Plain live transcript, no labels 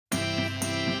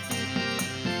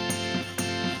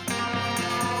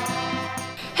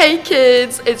Hey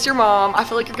kids, it's your mom. I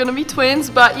feel like you're gonna be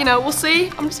twins, but you know, we'll see.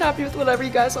 I'm just happy with whatever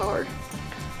you guys are.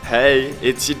 Hey,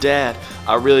 it's your dad.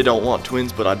 I really don't want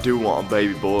twins, but I do want a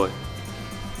baby boy.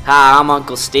 Hi, I'm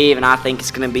Uncle Steve, and I think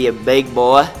it's gonna be a big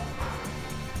boy.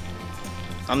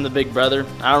 I'm the big brother.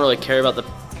 I don't really care about the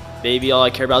baby. All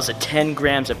I care about is the 10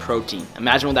 grams of protein.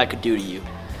 Imagine what that could do to you.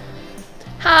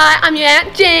 Hi, I'm your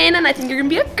Aunt Jane, and I think you're gonna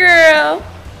be a girl.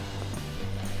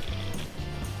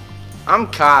 I'm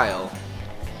Kyle.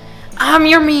 I'm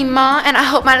your Mima, and I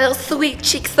hope my little sweet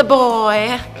cheek's a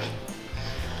boy.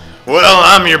 Well,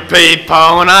 I'm your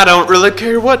Peepaw, and I don't really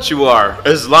care what you are,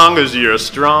 as long as you're a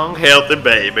strong, healthy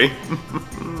baby.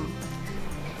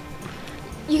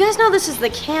 You guys know this is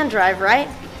the can drive, right?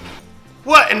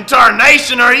 What in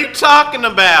tarnation are you talking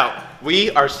about? We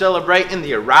are celebrating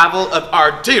the arrival of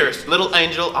our dearest little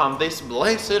angel on this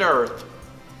blessed earth.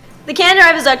 The can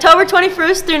drive is October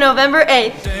 21st through November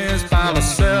 8th. Dance by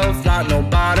myself like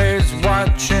nobody's